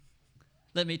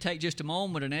Let me take just a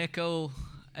moment and echo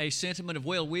a sentiment of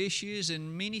well wishes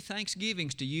and many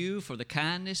thanksgivings to you for the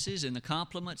kindnesses and the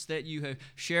compliments that you have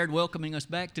shared welcoming us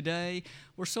back today.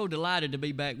 We're so delighted to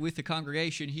be back with the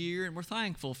congregation here, and we're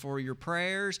thankful for your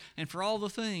prayers and for all the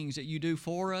things that you do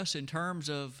for us in terms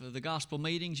of the gospel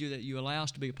meetings that you allow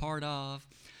us to be a part of.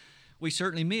 We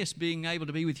certainly miss being able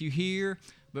to be with you here,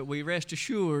 but we rest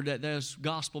assured that those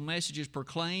gospel messages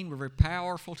proclaimed were very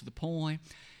powerful, to the point.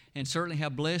 And certainly how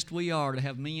blessed we are to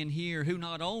have men here who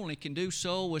not only can do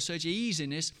so with such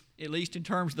easiness, at least in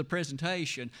terms of the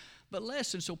presentation, but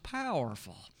lessons so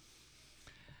powerful.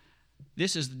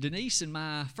 This is Denise and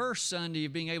my first Sunday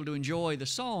of being able to enjoy the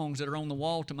songs that are on the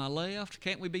wall to my left.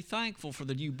 Can't we be thankful for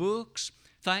the new books?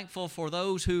 Thankful for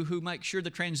those who make sure the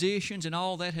transitions and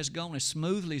all that has gone as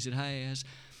smoothly as it has.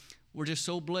 We're just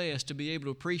so blessed to be able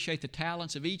to appreciate the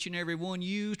talents of each and every one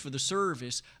used for the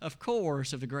service, of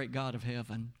course, of the great God of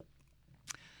heaven.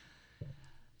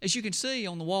 As you can see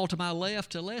on the wall to my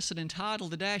left, a lesson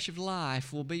entitled The Dash of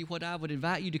Life will be what I would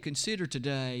invite you to consider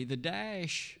today, the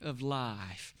dash of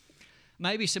life.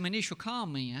 Maybe some initial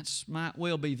comments might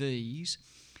well be these.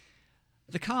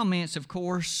 The comments, of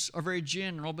course, are very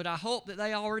general, but I hope that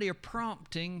they already are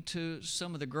prompting to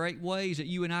some of the great ways that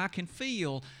you and I can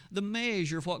feel the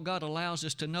measure of what God allows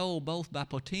us to know, both by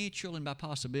potential and by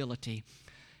possibility.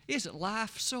 Isn't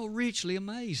life so richly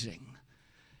amazing?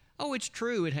 Oh, it's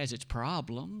true it has its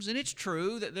problems, and it's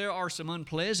true that there are some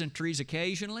unpleasantries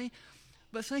occasionally,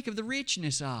 but think of the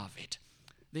richness of it.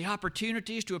 The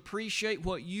opportunities to appreciate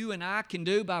what you and I can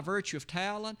do by virtue of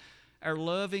talent, our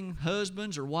loving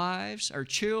husbands or wives, our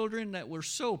children that we're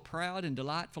so proud and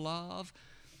delightful of.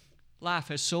 Life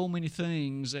has so many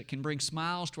things that can bring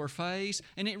smiles to our face,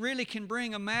 and it really can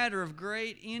bring a matter of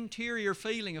great interior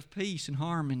feeling of peace and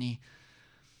harmony.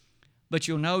 But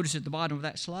you'll notice at the bottom of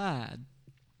that slide,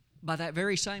 by that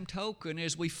very same token,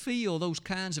 as we feel those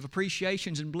kinds of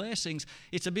appreciations and blessings,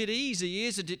 it's a bit easy,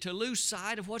 isn't it, to lose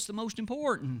sight of what's the most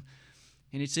important.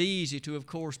 And it's easy to, of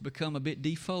course, become a bit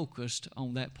defocused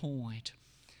on that point.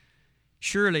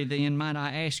 Surely, then, might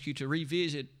I ask you to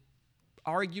revisit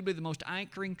arguably the most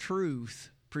anchoring truth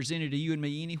presented to you and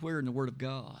me anywhere in the Word of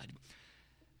God.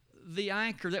 The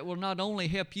anchor that will not only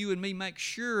help you and me make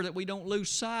sure that we don't lose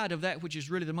sight of that which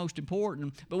is really the most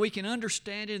important, but we can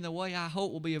understand it in the way I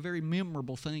hope will be a very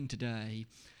memorable thing today.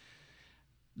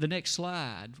 The next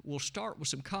slide, we'll start with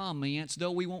some comments,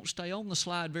 though we won't stay on the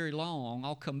slide very long.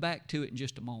 I'll come back to it in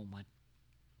just a moment.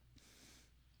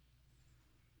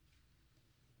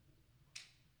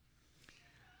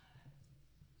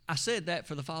 I said that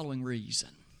for the following reason.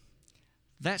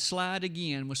 That slide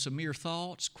again with some mere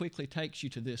thoughts quickly takes you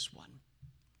to this one.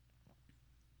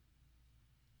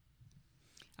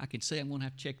 I can see I'm going to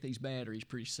have to check these batteries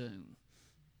pretty soon.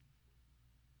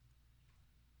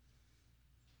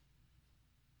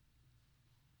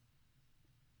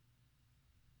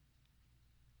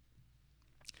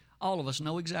 All of us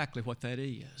know exactly what that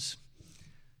is.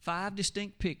 5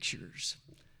 distinct pictures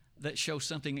that show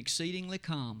something exceedingly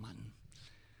common.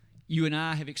 You and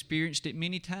I have experienced it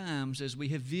many times as we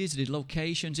have visited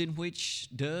locations in which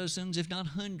dozens, if not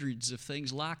hundreds, of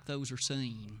things like those are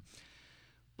seen.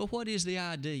 But what is the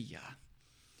idea?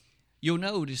 You'll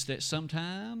notice that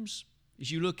sometimes,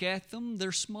 as you look at them,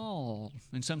 they're small,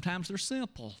 and sometimes they're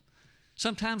simple.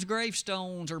 Sometimes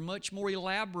gravestones are much more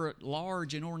elaborate,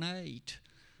 large, and ornate.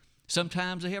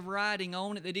 Sometimes they have writing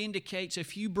on it that indicates a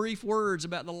few brief words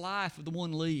about the life of the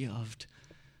one lived.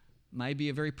 Maybe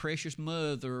a very precious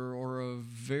mother or a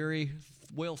very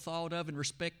well thought of and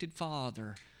respected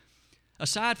father.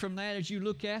 Aside from that, as you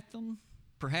look at them,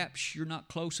 perhaps you're not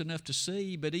close enough to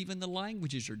see, but even the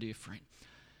languages are different.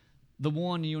 The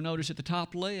one you'll notice at the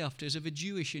top left is of a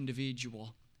Jewish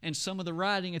individual, and some of the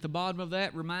writing at the bottom of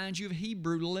that reminds you of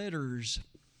Hebrew letters.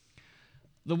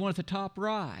 The one at the top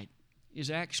right is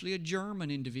actually a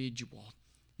German individual.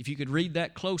 If you could read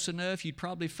that close enough, you'd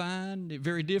probably find it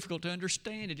very difficult to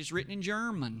understand it. It's written in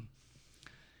German.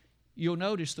 You'll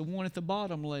notice the one at the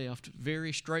bottom left,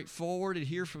 very straightforward, and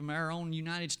here from our own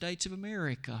United States of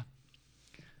America.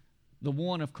 The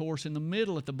one, of course, in the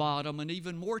middle at the bottom, an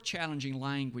even more challenging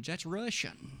language, that's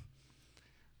Russian.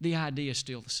 The idea is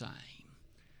still the same.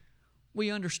 We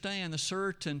understand the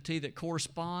certainty that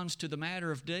corresponds to the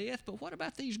matter of death, but what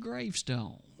about these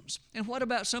gravestones? And what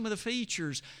about some of the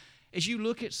features? As you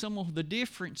look at some of the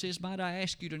differences, might I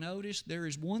ask you to notice there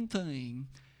is one thing,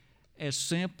 as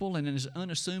simple and as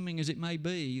unassuming as it may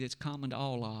be, that's common to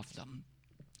all of them.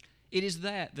 It is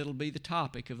that'll be the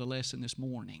topic of the lesson this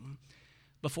morning.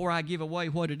 Before I give away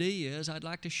what it is, I'd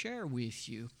like to share with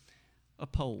you a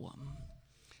poem.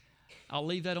 I'll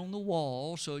leave that on the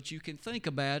wall so that you can think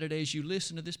about it as you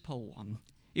listen to this poem.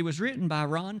 It was written by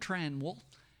Ron Tranwell,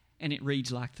 and it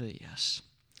reads like this.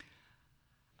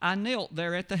 I knelt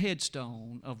there at the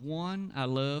headstone of one I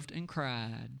loved and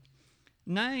cried.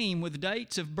 Name with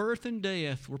dates of birth and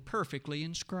death were perfectly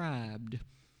inscribed.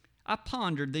 I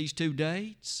pondered these two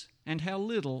dates and how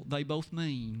little they both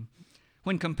mean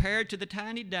when compared to the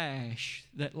tiny dash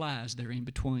that lies there in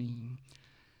between.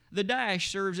 The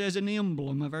dash serves as an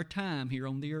emblem of our time here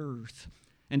on the earth,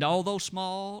 and although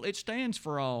small, it stands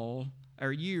for all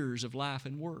our years of life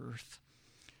and worth.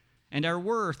 And our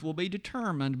worth will be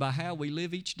determined by how we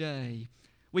live each day.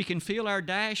 We can fill our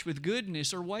dash with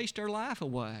goodness or waste our life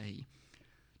away.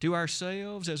 To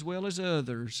ourselves as well as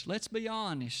others, let's be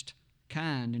honest,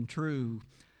 kind, and true,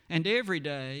 and every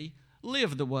day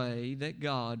live the way that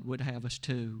God would have us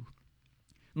to.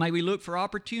 May we look for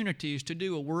opportunities to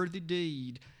do a worthy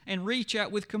deed and reach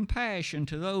out with compassion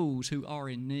to those who are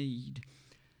in need.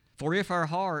 For if our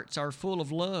hearts are full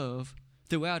of love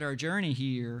throughout our journey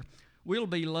here, we'll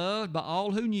be loved by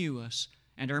all who knew us,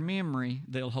 and our memory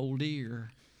they'll hold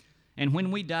dear. And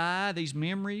when we die, these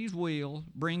memories will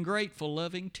bring grateful,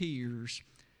 loving tears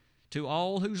to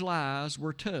all whose lives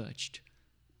were touched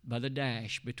by the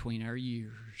dash between our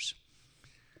years.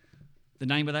 The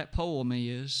name of that poem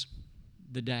is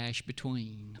The Dash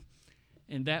Between.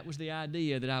 And that was the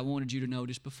idea that I wanted you to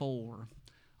notice before.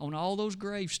 On all those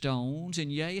gravestones,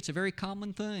 and yea, it's a very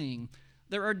common thing,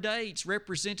 there are dates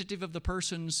representative of the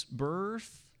person's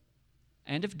birth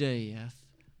and of death,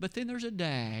 but then there's a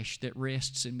dash that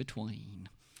rests in between.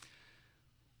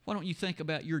 Why don't you think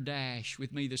about your dash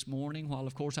with me this morning while,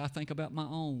 of course, I think about my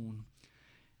own?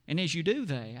 And as you do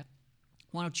that,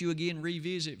 why don't you again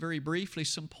revisit very briefly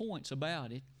some points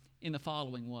about it in the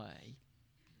following way.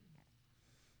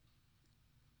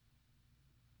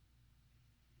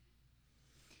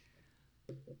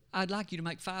 I'd like you to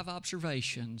make 5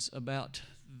 observations about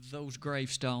those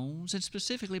gravestones and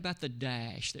specifically about the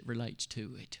dash that relates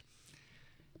to it.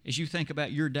 As you think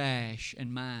about your dash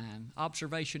and mine,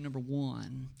 observation number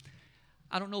 1,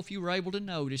 I don't know if you were able to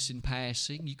notice in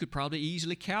passing, you could probably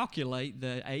easily calculate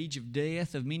the age of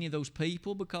death of many of those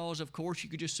people because, of course, you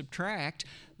could just subtract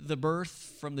the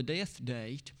birth from the death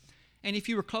date. And if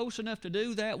you were close enough to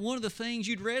do that, one of the things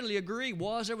you'd readily agree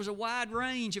was there was a wide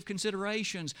range of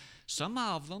considerations. Some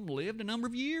of them lived a number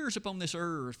of years upon this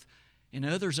earth, and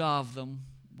others of them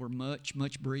were much,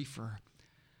 much briefer.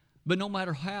 But no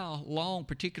matter how long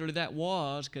particularly that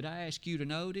was, could I ask you to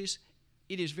notice,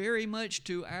 it is very much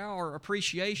to our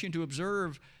appreciation to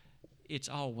observe it's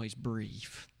always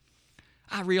brief.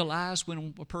 I realize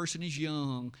when a person is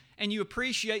young and you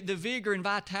appreciate the vigor and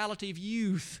vitality of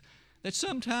youth, that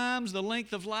sometimes the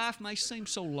length of life may seem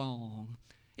so long.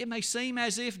 It may seem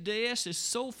as if death is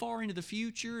so far into the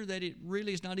future that it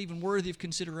really is not even worthy of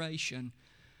consideration.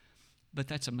 But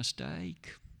that's a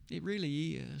mistake. It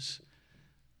really is.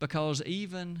 Because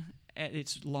even at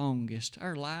its longest,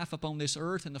 our life upon this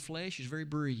earth in the flesh is very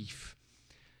brief.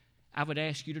 I would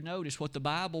ask you to notice what the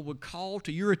Bible would call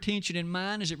to your attention and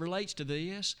mine as it relates to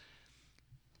this.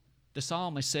 The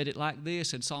psalmist said it like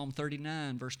this in Psalm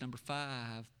 39, verse number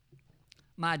 5.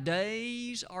 My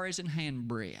days are as an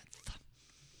handbreadth.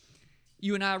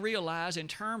 You and I realize in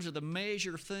terms of the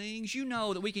measure of things, you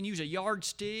know that we can use a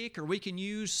yardstick or we can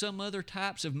use some other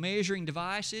types of measuring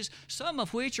devices, some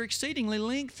of which are exceedingly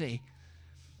lengthy.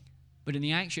 But in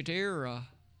the ancient era,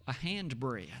 a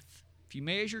handbreadth, if you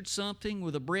measured something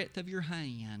with the breadth of your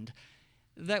hand,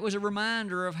 that was a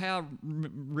reminder of how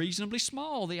reasonably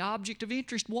small the object of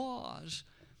interest was.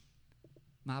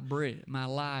 My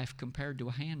life compared to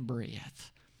a handbreadth.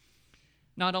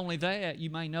 Not only that, you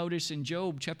may notice in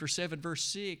Job chapter 7, verse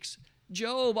 6,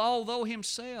 Job, although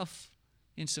himself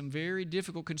in some very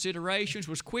difficult considerations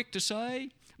was quick to say,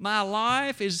 my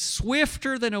life is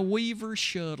swifter than a weaver's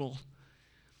shuttle.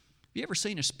 Have you ever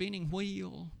seen a spinning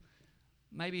wheel?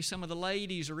 Maybe some of the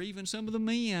ladies or even some of the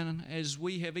men, as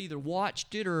we have either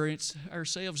watched it or it's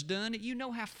ourselves done it, you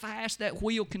know how fast that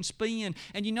wheel can spin,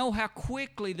 and you know how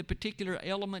quickly the particular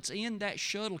elements in that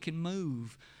shuttle can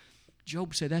move.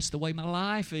 Job said, that's the way my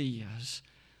life is.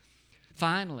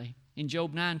 Finally, in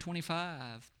Job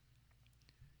 9:25,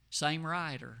 same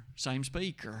writer, same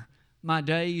speaker, my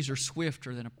days are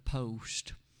swifter than a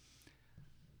post.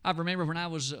 I remember when I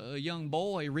was a young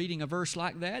boy reading a verse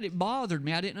like that, it bothered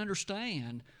me. I didn't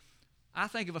understand. I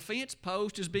think of a fence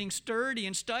post as being sturdy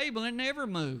and stable and it never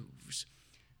moves.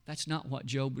 That's not what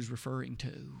Job was referring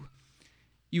to.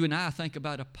 You and I think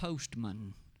about a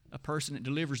postman, a person that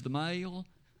delivers the mail,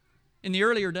 In the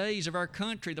earlier days of our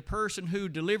country, the person who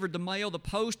delivered the mail, the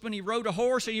postman, he rode a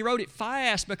horse and he rode it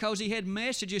fast because he had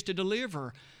messages to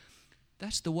deliver.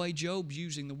 That's the way Job's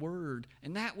using the word.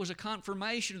 And that was a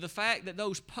confirmation of the fact that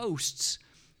those posts,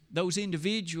 those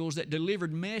individuals that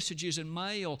delivered messages and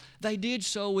mail, they did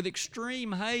so with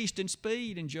extreme haste and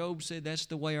speed. And Job said that's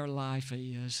the way our life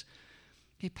is.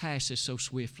 It passes so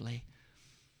swiftly.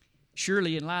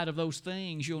 Surely in light of those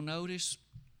things, you'll notice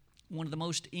one of the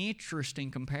most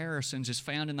interesting comparisons is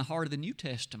found in the heart of the New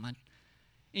Testament.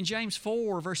 In James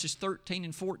 4, verses 13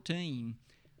 and 14,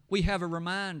 we have a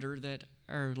reminder that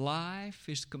our life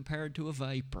is compared to a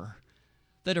vapor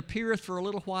that appeareth for a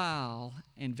little while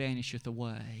and vanisheth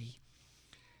away.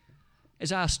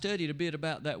 As I studied a bit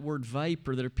about that word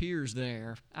vapor that appears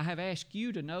there, I have asked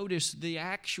you to notice the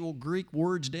actual Greek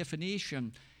word's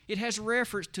definition. It has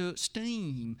reference to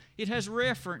steam. It has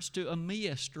reference to a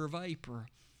mist or vapor.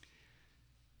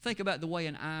 Think about the way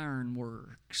an iron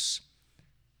works.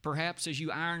 Perhaps as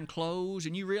you iron clothes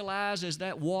and you realize as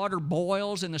that water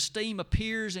boils and the steam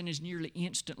appears and is nearly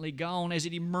instantly gone as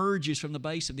it emerges from the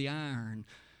base of the iron.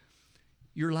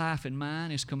 Your life and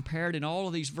mine is compared in all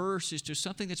of these verses to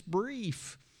something that's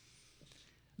brief.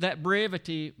 That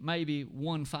brevity may be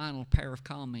one final pair of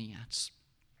comments.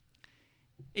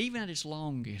 Even at its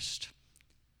longest,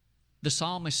 the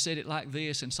psalmist said it like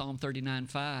this in Psalm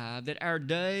 39:5, that our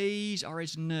days are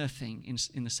as nothing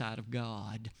in the sight of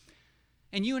God.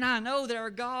 And you and I know that our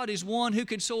God is one who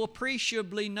can so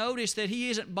appreciably notice that He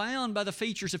isn't bound by the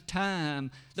features of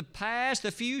time. The past,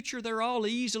 the future, they're all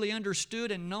easily understood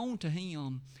and known to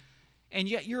Him. And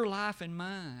yet your life and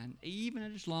mine, even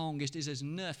at its longest, is as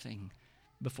nothing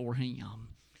before Him.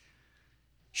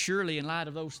 Surely in light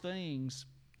of those things,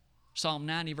 Psalm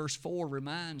 90 verse 4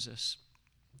 reminds us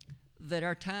that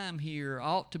our time here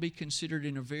ought to be considered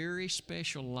in a very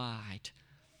special light.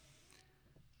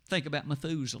 Think about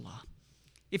Methuselah.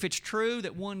 If it's true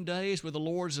that one day is with the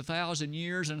Lord is 1,000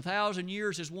 years, and 1,000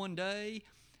 years is one day,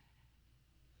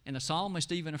 and the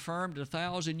psalmist even affirmed that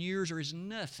 1,000 years are as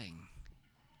nothing,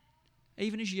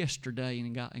 even as yesterday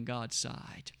in God's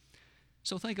sight.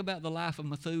 So think about the life of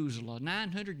Methuselah.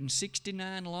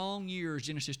 969 long years,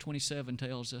 Genesis 27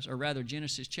 tells us, or rather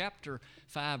Genesis chapter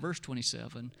 5, verse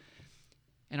 27.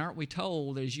 And aren't we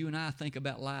told that as you and I think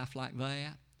about life like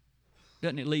that,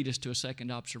 doesn't it lead us to a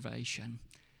second observation?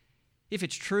 If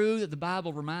it's true that the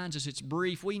Bible reminds us it's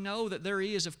brief, we know that there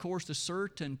is, of course, the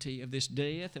certainty of this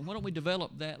death. And why don't we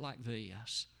develop that like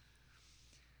this?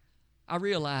 I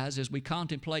realize as we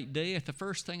contemplate death, the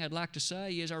first thing I'd like to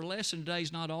say is our lesson today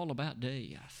is not all about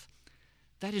death.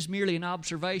 That is merely an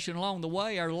observation along the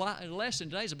way. Our lesson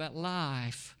today is about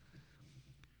life.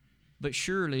 But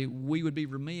surely we would be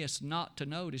remiss not to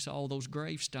notice all those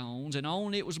gravestones, and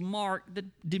on it was marked the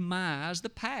demise, the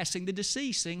passing, the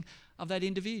deceasing of that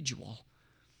individual.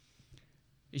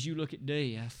 As you look at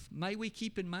death, may we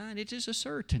keep in mind it is a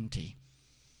certainty.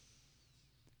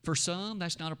 For some,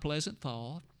 that's not a pleasant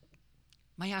thought.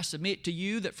 May I submit to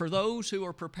you that for those who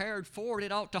are prepared for it,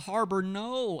 it ought to harbor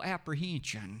no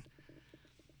apprehension.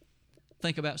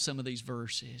 Think about some of these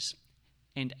verses.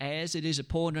 And as it is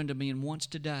appointed unto men once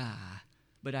to die,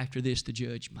 but after this the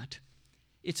judgment.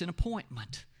 It's an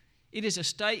appointment. It is a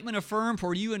statement affirmed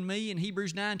for you and me in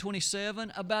Hebrews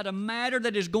 9:27 about a matter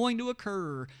that is going to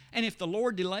occur. And if the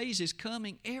Lord delays His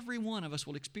coming, every one of us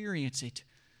will experience it.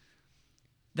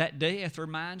 That death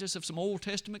reminds us of some Old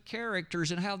Testament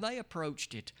characters and how they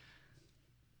approached it.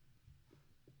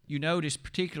 You notice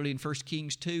particularly in 1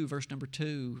 Kings 2, verse number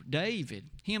 2, David,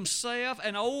 himself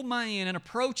an old man, and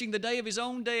approaching the day of his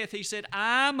own death, he said,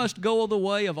 I must go the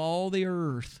way of all the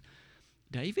earth.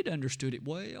 David understood it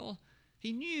well.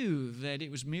 He knew that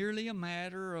it was merely a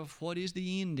matter of what is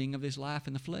the ending of this life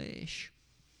in the flesh.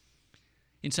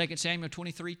 In 2 Samuel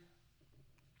 23,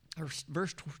 or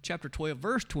chapter 12,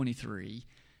 verse 23,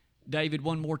 David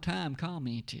one more time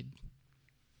commented,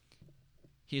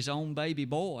 his own baby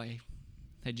boy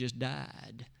had just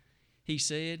died. He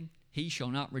said, He shall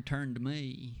not return to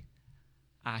me.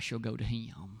 I shall go to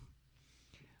Him.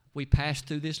 We pass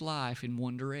through this life in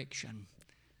one direction.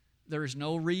 There is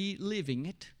no reliving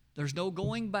it. There's no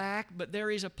going back, but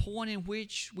there is a point in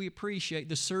which we appreciate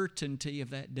the certainty of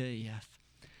that death.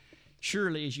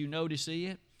 Surely, as you notice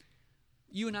it,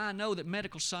 you and I know that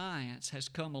medical science has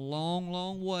come a long,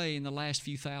 long way in the last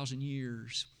few thousand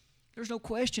years. There's no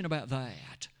question about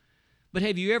that. But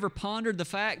have you ever pondered the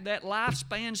fact that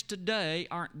lifespans today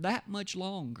aren't that much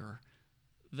longer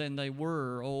than they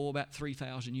were, about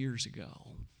 3,000 years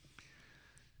ago?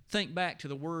 Think back to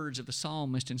the words of the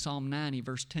psalmist in Psalm 90,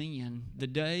 verse 10. The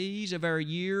days of our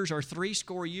years are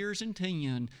 80 years and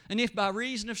 10. And if by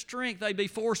reason of strength they be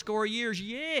 80 years,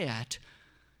 yet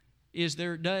is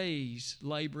their days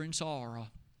labor and sorrow,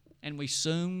 and we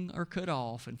soon are cut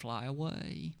off and fly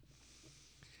away.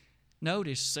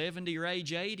 Notice 70 or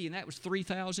age 80, and that was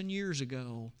 3,000 years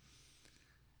ago.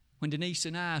 When Denise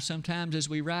and I, sometimes as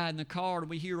we ride in the car and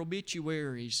we hear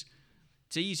obituaries,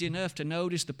 it's easy enough to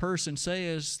notice the person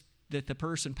says that the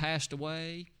person passed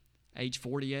away, age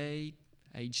 48,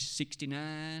 age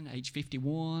 69, age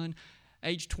 51,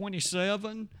 age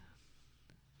 27.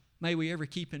 May we ever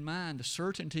keep in mind the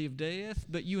certainty of death,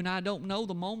 but you and I don't know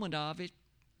the moment of it.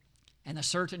 And the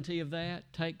certainty of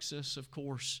that takes us, of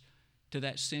course, to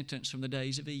that sentence from the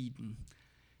days of Eden.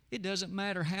 It doesn't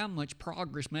matter how much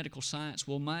progress medical science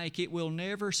will make, it will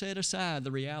never set aside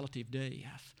the reality of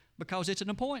death, because it's an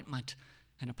appointment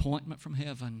from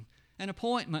heaven, an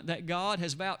appointment that God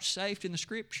has vouchsafed in the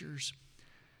Scriptures.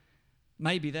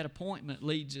 Maybe that appointment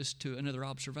leads us to another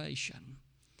observation.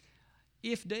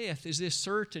 If death is this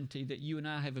certainty that you and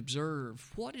I have observed,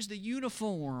 what is the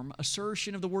uniform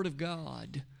assertion of the Word of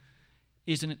God?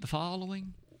 Isn't it the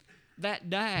following? That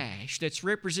dash that's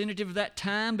representative of that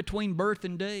time between birth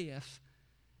and death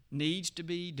needs to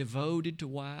be devoted to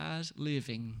wise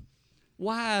living.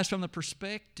 Wise from the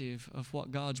perspective of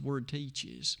what God's Word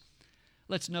teaches.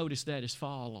 Let's notice that as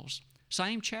follows.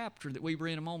 Same chapter that we were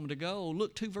in a moment ago,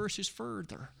 look 2 verses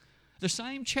further. The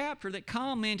same chapter that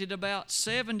commented about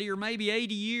 70 or maybe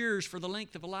 80 years for the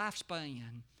length of a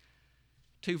lifespan.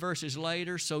 2 verses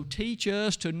later, so teach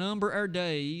us to number our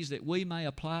days that we may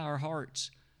apply our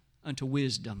hearts unto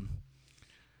wisdom.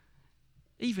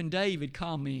 Even David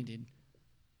commented,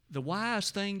 the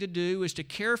wise thing to do is to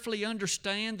carefully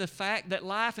understand the fact that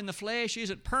life in the flesh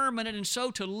isn't permanent, and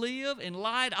so to live in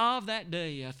light of that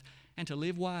death, and to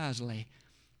live wisely,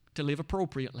 to live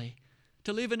appropriately,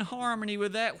 to live in harmony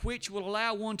with that which will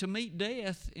allow one to meet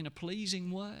death in a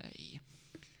pleasing way.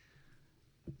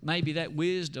 Maybe that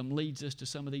wisdom leads us to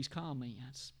some of these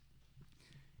comments.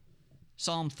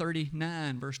 Psalm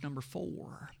 39, verse number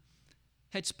 4.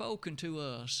 Had spoken to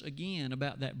us again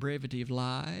about that brevity of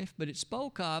life, but it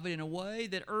spoke of it in a way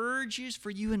that urges for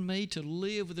you and me to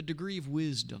live with a degree of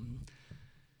wisdom.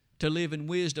 To live in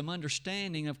wisdom,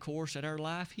 understanding, of course, that our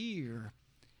life here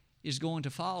is going to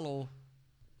follow,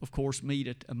 of course, meet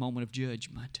at a moment of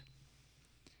judgment.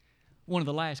 One of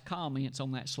the last comments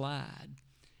on that slide.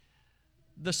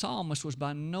 The psalmist was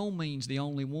by no means the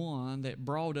only one that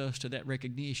brought us to that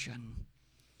recognition.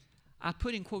 I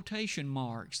put in quotation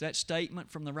marks that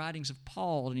statement from the writings of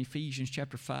Paul in Ephesians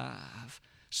chapter 5.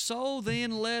 So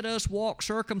then let us walk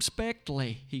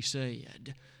circumspectly, he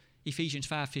said. Ephesians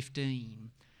 5:15.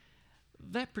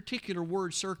 That particular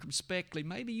word circumspectly,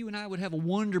 maybe you and I would have a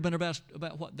wonderment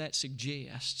about what that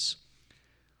suggests.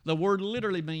 The word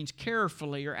literally means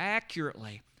carefully or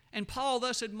accurately. And Paul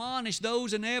thus admonished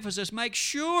those in Ephesus, make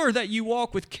sure that you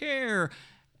walk with care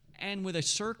and with a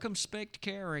circumspect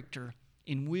character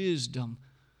in wisdom.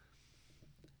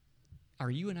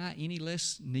 Are you and I any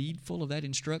less needful of that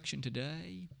instruction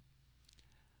today?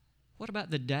 What about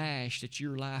the dash that's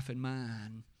your life and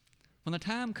mine? When the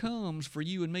time comes for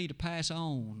you and me to pass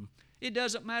on, it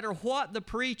doesn't matter what the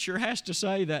preacher has to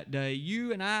say that day.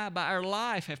 You and I, by our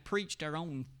life, have preached our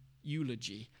own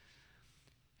eulogy.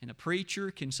 And a preacher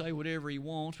can say whatever he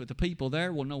wants, but the people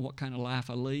there will know what kind of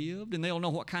life I lived, and they'll know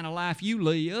what kind of life you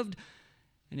lived.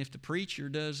 And if the preacher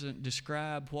doesn't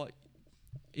describe what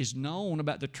is known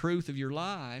about the truth of your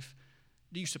life,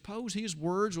 do you suppose his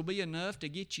words will be enough to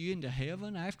get you into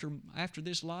heaven after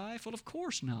this life? Well, of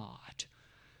course not.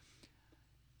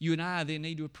 You and I then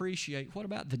need to appreciate, what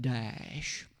about the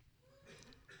dash?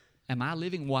 Am I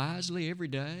living wisely every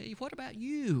day? What about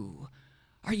you?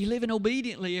 Are you living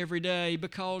obediently every day?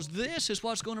 Because this is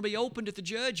what's going to be opened at the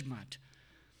judgment.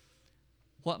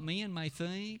 What men may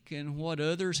think and what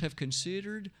others have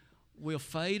considered will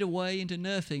fade away into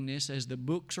nothingness as the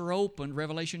books are opened,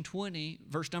 Revelation 20,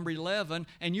 verse number 11,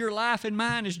 and your life and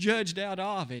mine is judged out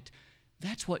of it.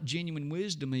 That's what genuine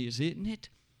wisdom is, isn't it?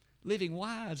 Living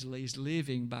wisely is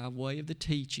living by way of the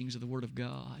teachings of the Word of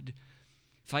God.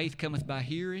 Faith cometh by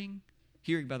hearing,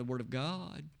 hearing by the Word of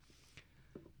God.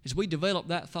 As we develop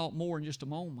that thought more in just a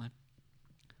moment,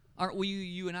 aren't we,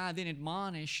 you and I, then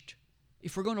admonished,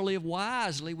 if we're going to live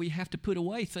wisely, we have to put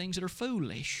away things that are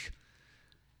foolish.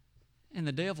 And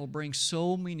the devil brings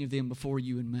so many of them before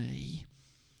you and me.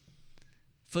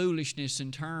 Foolishness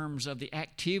in terms of the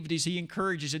activities he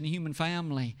encourages in the human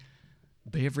family.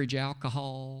 Beverage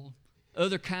alcohol,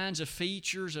 other kinds of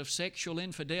features of sexual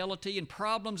infidelity and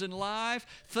problems in life,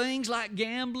 things like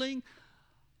gambling.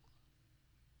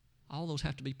 all those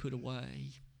have to be put away,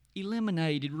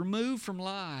 eliminated, removed from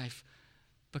life,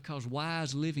 because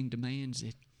wise living demands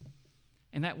it.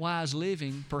 And that wise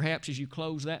living, perhaps as you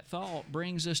close that thought,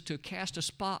 brings us to cast a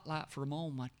spotlight for a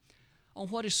moment on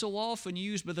what is so often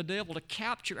used by the devil to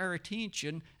capture our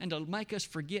attention and to make us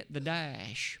forget the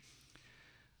dash.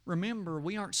 Remember,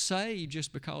 we aren't saved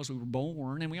just because we were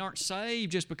born, and we aren't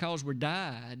saved just because we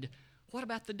died. What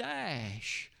about the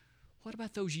dash? What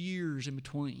about those years in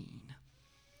between?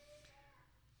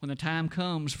 When the time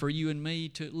comes for you and me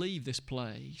to leave this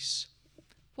place,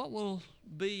 what will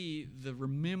be the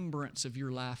remembrance of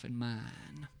your life and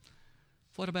mine?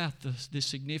 What about the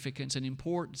significance and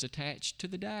importance attached to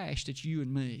the dash that's you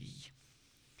and me?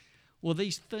 Well,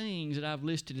 these things that I've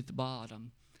listed at the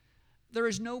bottom, there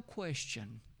is no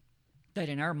question that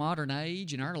in our modern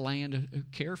age, in our land,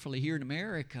 carefully here in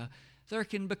America, there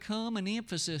can become an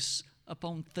emphasis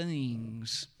upon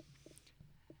things.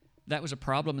 That was a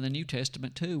problem in the New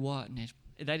Testament too, wasn't it?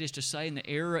 That is to say, in the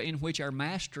era in which our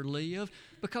Master lived,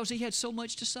 because he had so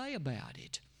much to say about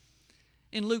it.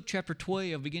 In Luke chapter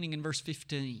 12, beginning in verse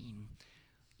 15,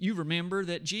 you remember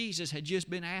that Jesus had just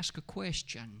been asked a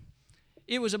question.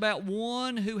 It was about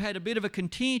one who had a bit of a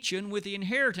contention with the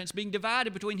inheritance being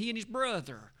divided between he and his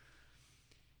brother.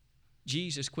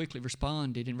 Jesus quickly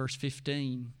responded in verse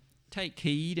 15, "Take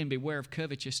heed and beware of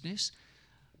covetousness,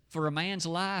 for a man's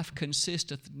life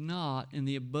consisteth not in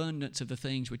the abundance of the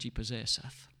things which he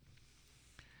possesseth."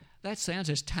 That sounds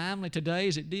as timely today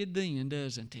as it did then,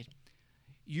 doesn't it?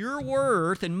 Your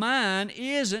worth and mine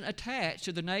isn't attached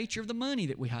to the nature of the money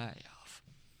that we have.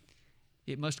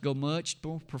 It must go much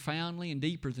more profoundly and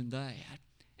deeper than that.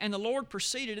 And the Lord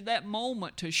proceeded at that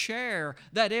moment to share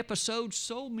that episode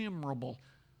so memorable.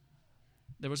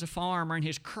 There was a farmer, and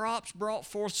his crops brought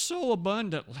forth so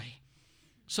abundantly,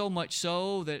 so much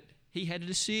so that he had a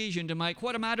decision to make.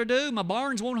 What am I to do? My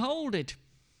barns won't hold it.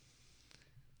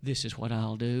 This is what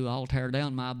I'll do. I'll tear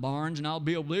down my barns, and I'll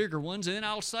build bigger ones, and then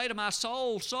I'll say to my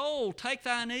soul, "Soul, take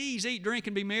thine ease, eat, drink,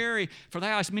 and be merry, for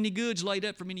thou hast many goods laid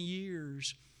up for many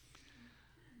years."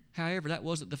 However, that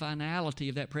wasn't the finality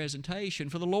of that presentation,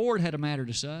 for the Lord had a matter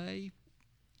to say.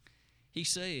 He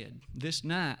said, "This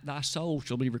night thy soul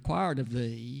shall be required of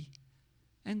thee,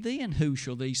 and then who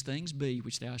shall these things be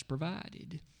which thou hast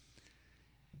provided?"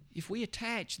 If we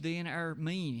attach then our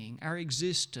meaning, our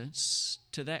existence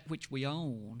to that which we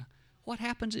own, what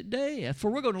happens at death? For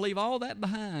we're going to leave all that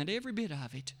behind, every bit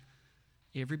of it.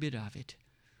 Every bit of it.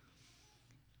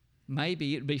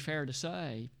 Maybe it would be fair to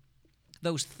say,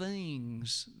 those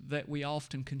things that we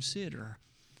often consider,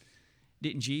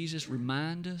 didn't Jesus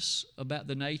remind us about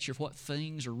the nature of what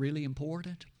things are really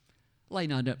important? Lay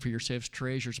not up for yourselves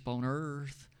treasures upon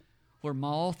earth, where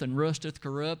moth and rust doth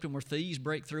corrupt, and where thieves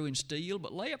break through and steal,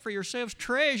 but lay up for yourselves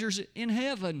treasures in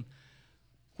heaven,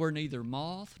 where neither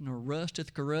moth nor rust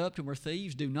doth corrupt, and where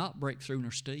thieves do not break through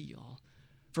nor steal.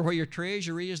 For where your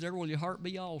treasure is, there will your heart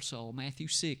be also. Matthew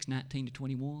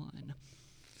 6:19-21.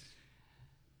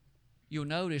 You'll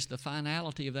notice the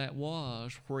finality of that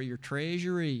was, where your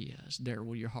treasure is, there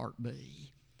will your heart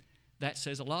be. That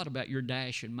says a lot about your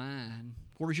dash and mine.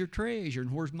 Where's your treasure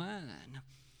and where's mine?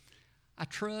 I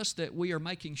trust that we are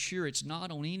making sure it's not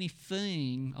on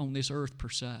anything on this earth per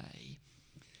se.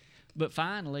 But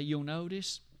finally, you'll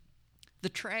notice the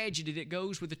tragedy that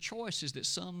goes with the choices that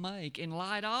some make in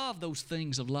light of those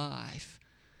things of life.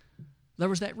 There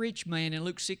was that rich man in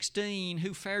Luke 16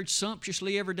 who fared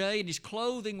sumptuously every day, and his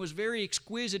clothing was very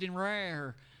exquisite and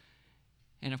rare.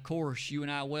 And of course, you and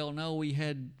I well know he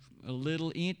had a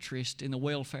little interest in the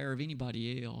welfare of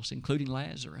anybody else, including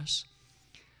Lazarus.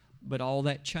 But all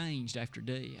that changed after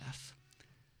death.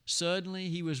 Suddenly,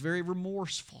 he was very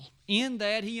remorseful, in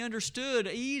that he understood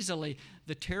easily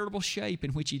the terrible shape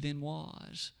in which he then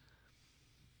was.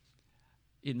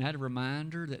 Isn't that a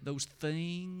reminder that those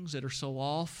things that are so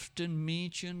often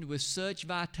mentioned with such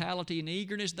vitality and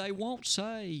eagerness, they won't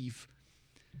save?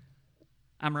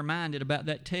 I'm reminded about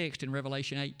that text in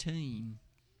Revelation 18.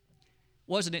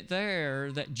 Wasn't it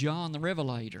there that John the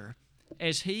Revelator,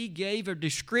 as he gave a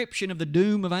description of the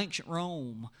doom of ancient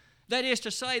Rome, that is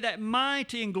to say, that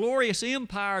mighty and glorious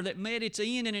empire that met its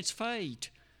end and its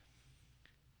fate?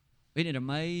 Isn't it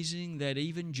amazing that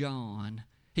even John,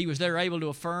 he was there able to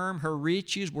affirm her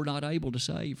riches were not able to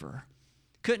save her.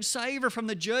 Couldn't save her from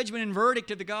the judgment and verdict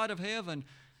of the God of heaven.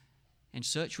 And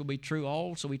such will be true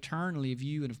also eternally of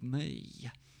you and of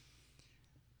me.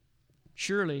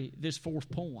 Surely this fourth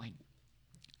point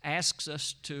asks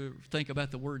us to think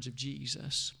about the words of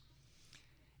Jesus.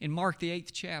 In Mark the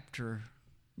 8th chapter,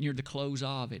 near the close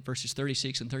of it, verses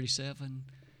 36 and 37,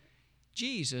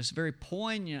 Jesus very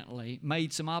poignantly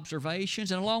made some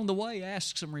observations and along the way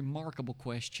asked some remarkable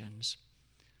questions.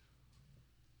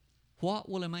 What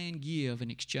will a man give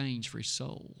in exchange for his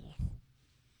soul?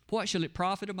 What shall it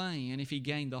profit a man if he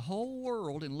gain the whole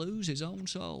world and lose his own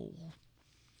soul?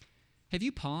 Have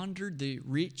you pondered the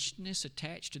richness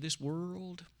attached to this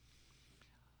world?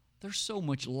 There's so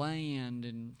much land,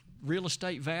 and real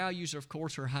estate values, of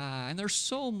course, are high, and there's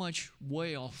so much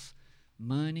wealth,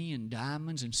 money and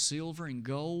diamonds and silver and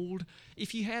gold.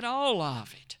 If you had all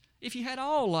of it, if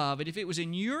it was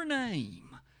in your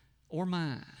name or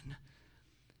mine,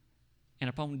 and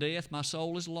upon death my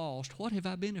soul is lost, what have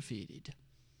I benefited?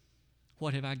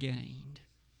 What have I gained?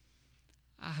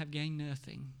 I have gained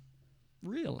nothing,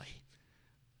 really,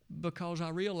 because I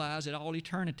realize that all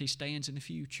eternity stands in the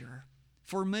future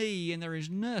for me, and there is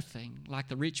nothing, like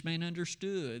the rich man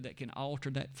understood, that can alter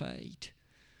that fate.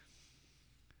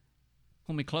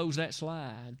 When we close that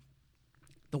slide,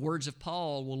 the words of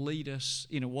Paul will lead us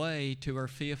in a way to our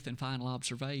fifth and final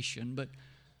observation. But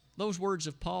those words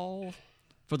of Paul,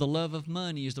 for the love of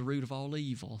money is the root of all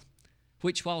evil,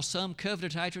 which while some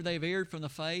coveted after they have erred from the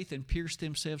faith and pierced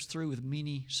themselves through with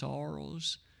many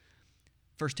sorrows.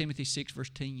 1 Timothy 6,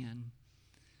 verse 10.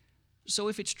 So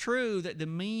if it's true that the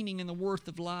meaning and the worth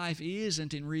of life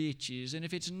isn't in riches, and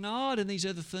if it's not in these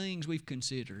other things we've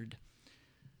considered,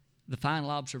 the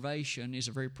final observation is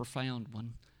a very profound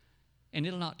one, and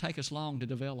it'll not take us long to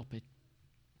develop it.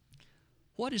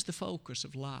 What is the focus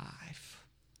of life?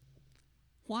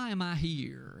 Why am I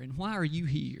here, and why are you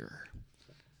here?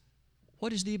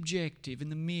 What is the objective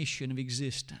and the mission of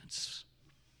existence?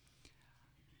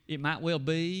 It might well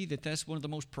be that that's one of the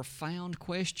most profound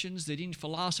questions that any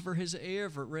philosopher has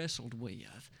ever wrestled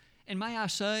with. And may I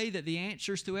say that the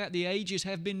answers throughout the ages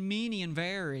have been many and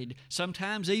varied.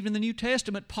 Sometimes even in the New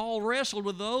Testament, Paul wrestled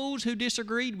with those who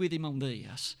disagreed with him on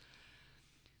this.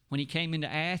 When he came into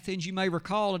Athens, you may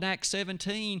recall in Acts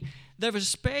 17, there was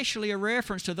especially a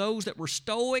reference to those that were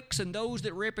Stoics and those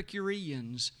that were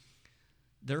Epicureans.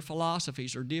 Their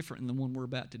philosophies are different than the one we're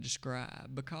about to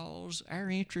describe because our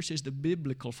interest is the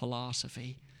biblical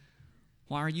philosophy.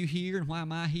 Why are you here and why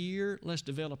am I here? Let's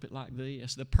develop it like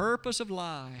this. The purpose of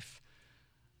life,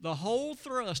 the whole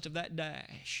thrust of that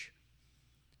dash,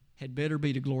 had better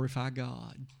be to glorify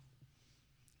God.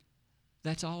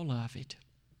 That's all of it.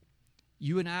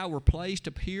 You and I were placed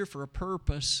up here for a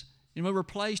purpose, and we were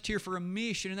placed here for a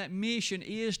mission, and that mission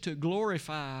is to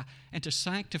glorify and to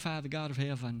sanctify the God of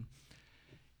heaven.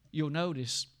 You'll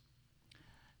notice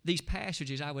these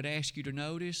passages I would ask you to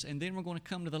notice, and then we're going to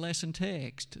come to the lesson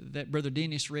text that Brother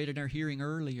Dennis read in our hearing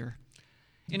earlier.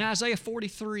 In Isaiah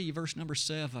 43, verse number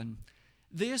 7,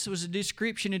 this was a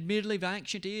description admittedly of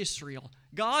ancient Israel.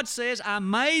 God says, I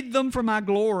made them for my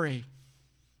glory.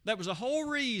 That was the whole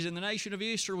reason the nation of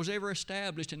Israel was ever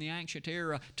established in the ancient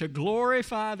era, to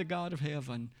glorify the God of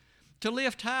heaven, to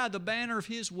lift high the banner of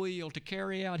His will, to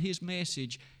carry out His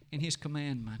message and His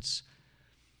commandments.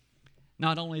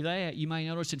 Not only that, you may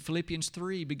notice in Philippians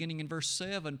 3, beginning in verse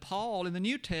 7, Paul in the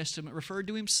New Testament referred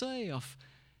to himself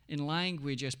in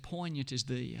language as poignant as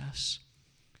this.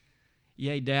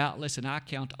 Yea, doubtless, and I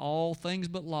count all things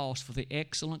but loss for the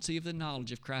excellency of the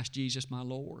knowledge of Christ Jesus my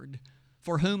Lord,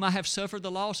 for whom I have suffered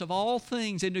the loss of all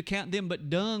things, and to count them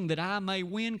but dung, that I may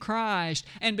win Christ,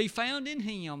 and be found in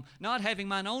Him, not having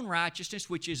mine own righteousness,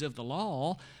 which is of the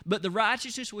law, but the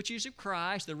righteousness which is of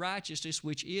Christ, the righteousness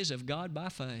which is of God by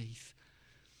faith.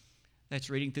 That's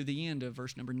reading through the end of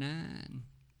verse number 9.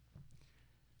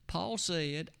 Paul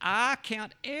said, I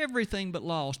count everything but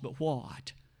loss, but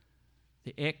what?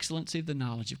 The excellency of the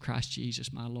knowledge of Christ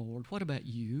Jesus my Lord. What about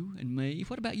you and me?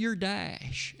 What about your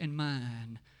dash and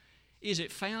mine? Is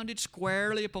it founded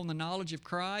squarely upon the knowledge of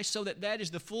Christ so that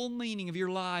is the full meaning of your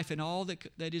life and all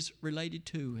that is related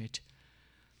to it?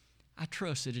 I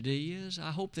trust that it is.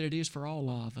 I hope that it is for all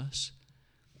of us.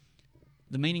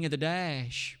 The meaning of the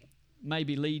dash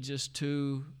maybe leads us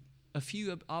to a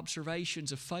few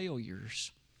observations of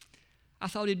failures. I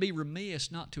thought it'd be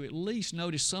remiss not to at least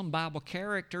notice some Bible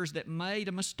characters that made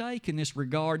a mistake in this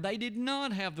regard. They did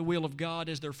not have the will of God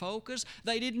as their focus.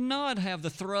 They did not have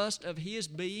the thrust of His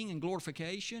being and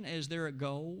glorification as their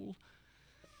goal.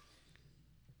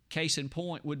 Case in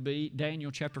point would be Daniel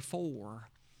chapter 4.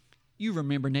 You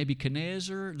remember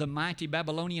Nebuchadnezzar, the mighty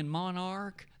Babylonian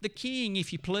monarch, the king,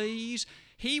 if you please.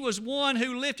 He was one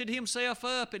who lifted himself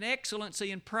up in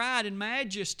excellency and pride and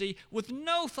majesty with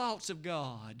no thoughts of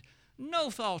God, no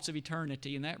thoughts of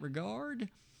eternity in that regard.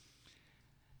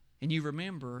 And you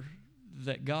remember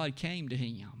that God came to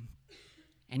him.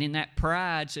 And in that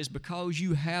pride says, because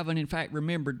you haven't in fact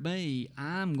remembered me,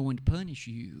 I'm going to punish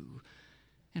you.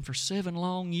 And for 7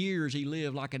 long years, he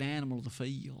lived like an animal of the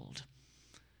field.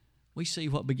 We see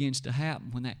what begins to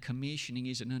happen when that commissioning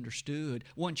isn't understood.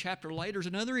 1 chapter later is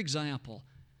another example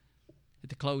at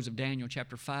the close of Daniel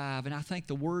chapter 5, and I think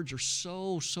the words are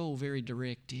so very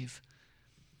directive.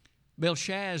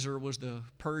 Belshazzar was the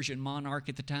Persian monarch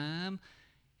at the time,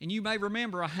 and you may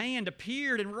remember a hand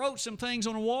appeared and wrote some things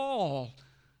on a wall.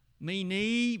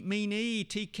 Mene,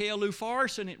 tekel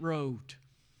upharsin, it wrote.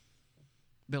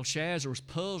 Belshazzar was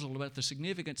puzzled about the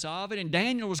significance of it, and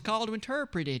Daniel was called to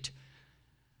interpret it.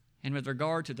 And with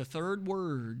regard to the third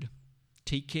word,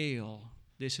 tekel,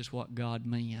 this is what God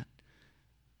meant.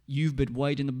 You've been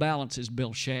weighed in the balances,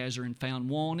 Belshazzar, and found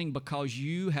wanting because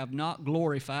you have not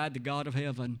glorified the God of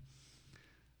heaven.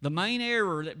 The main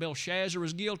error that Belshazzar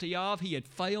was guilty of, he had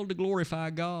failed to glorify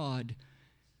God.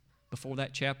 Before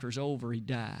that chapter is over, he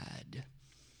died.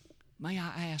 May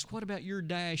I ask, what about your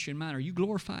dash and mine? Are you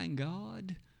glorifying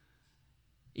God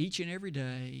each and every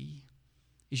day?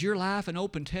 Is your life an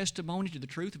open testimony to the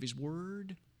truth of His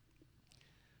Word?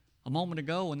 A moment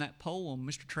ago in that poem,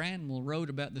 Mr. Tranmell wrote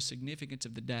about the significance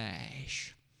of the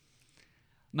dash.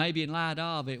 Maybe in light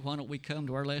of it, why don't we come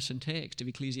to our lesson text of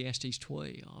Ecclesiastes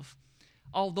 12?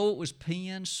 Although it was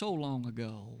penned so long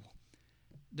ago,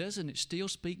 doesn't it still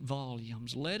speak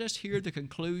volumes? Let us hear the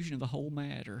conclusion of the whole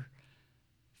matter.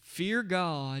 Fear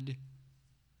God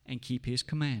and keep His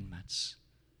commandments.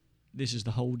 This is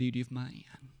the whole duty of man.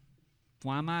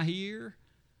 Why am I here?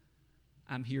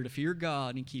 I'm here to fear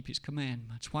God and keep His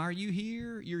commandments. Why are you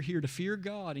here? You're here to fear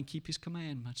God and keep His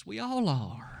commandments. We all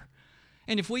are.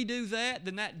 And if we do that,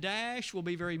 then that dash will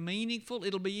be very meaningful.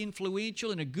 It'll be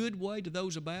influential in a good way to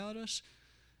those about us.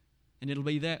 And it'll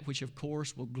be that which, of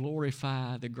course, will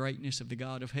glorify the greatness of the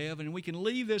God of heaven. And we can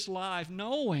leave this life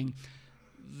knowing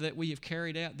that we have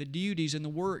carried out the duties and the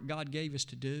work God gave us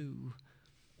to do.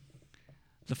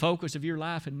 The focus of your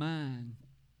life and mine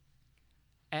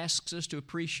asks us to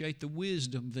appreciate the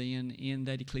wisdom then in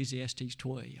that Ecclesiastes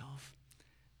 12.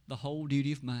 The whole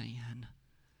duty of man.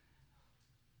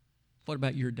 What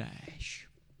about your dash?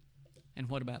 And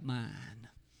what about mine?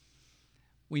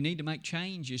 We need to make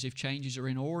changes if changes are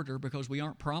in order because we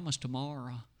aren't promised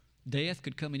tomorrow. Death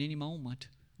could come at any moment.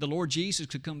 The Lord Jesus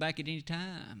could come back at any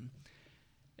time.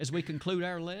 As we conclude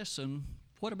our lesson,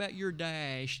 what about your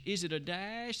dash? Is it a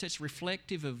dash that's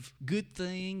reflective of good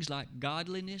things like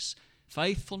godliness,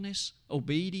 faithfulness,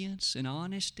 obedience, and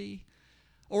honesty?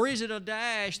 Or is it a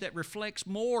dash that reflects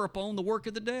more upon the work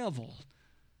of the devil?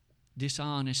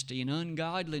 Dishonesty and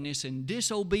ungodliness and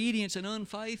disobedience and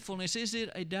unfaithfulness. Is it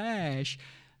a dash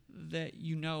that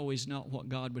you know is not what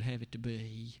God would have it to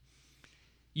be?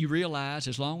 You realize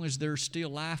as long as there's still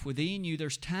life within you,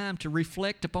 there's time to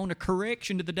reflect upon a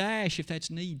correction to the dash if that's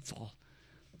needful.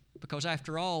 Because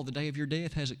after all, the day of your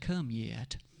death hasn't come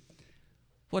yet.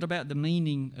 What about the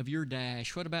meaning of your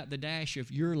dash? What about the dash of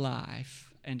your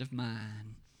life and of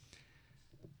mine?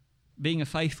 Being a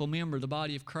faithful member of the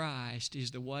body of Christ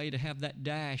is the way to have that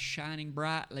dash shining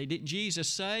brightly. Didn't Jesus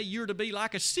say, you're to be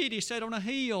like a city set on a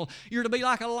hill? You're to be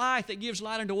like a light that gives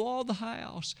light unto all the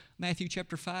house. Matthew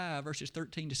chapter 5, verses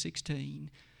 13 to 16.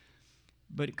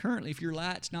 But currently, if your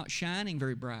light's not shining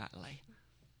very brightly,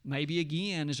 maybe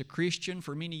again, as a Christian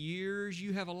for many years,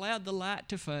 you have allowed the light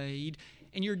to fade,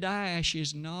 and your dash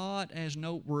is not as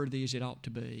noteworthy as it ought to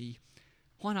be.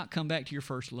 Why not come back to your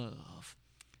first love?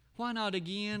 Why not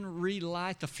again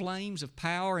relight the flames of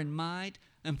power and might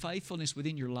and faithfulness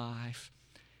within your life?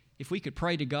 If we could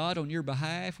pray to God on your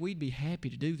behalf, we'd be happy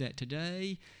to do that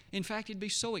today. In fact, it'd be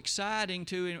so exciting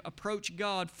to approach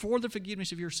God for the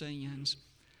forgiveness of your sins.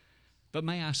 But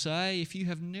may I say, if you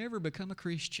have never become a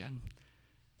Christian,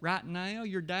 right now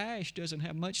your dash doesn't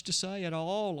have much to say at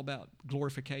all about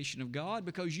glorification of God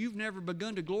because you've never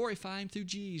begun to glorify Him through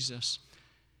Jesus.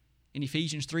 And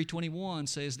Ephesians 3:21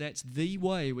 says that's the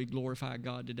way we glorify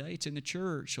God today. It's in the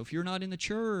church. So if you're not in the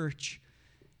church,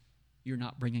 you're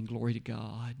not bringing glory to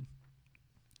God.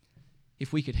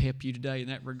 If we could help you today in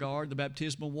that regard, the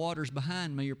baptismal waters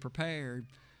behind me are prepared.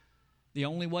 The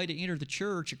only way to enter the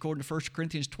church, according to 1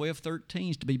 Corinthians 12:13,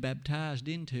 is to be baptized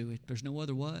into it. There's no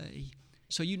other way.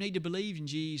 So you need to believe in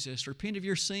Jesus, repent of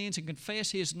your sins, and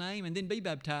confess His name, and then be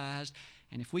baptized.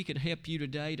 And if we could help you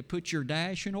today to put your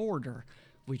dash in order,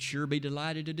 we'd sure be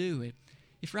delighted to do it.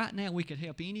 If right now we could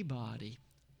help anybody,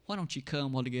 why don't you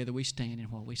come while together we stand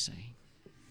and while we sing?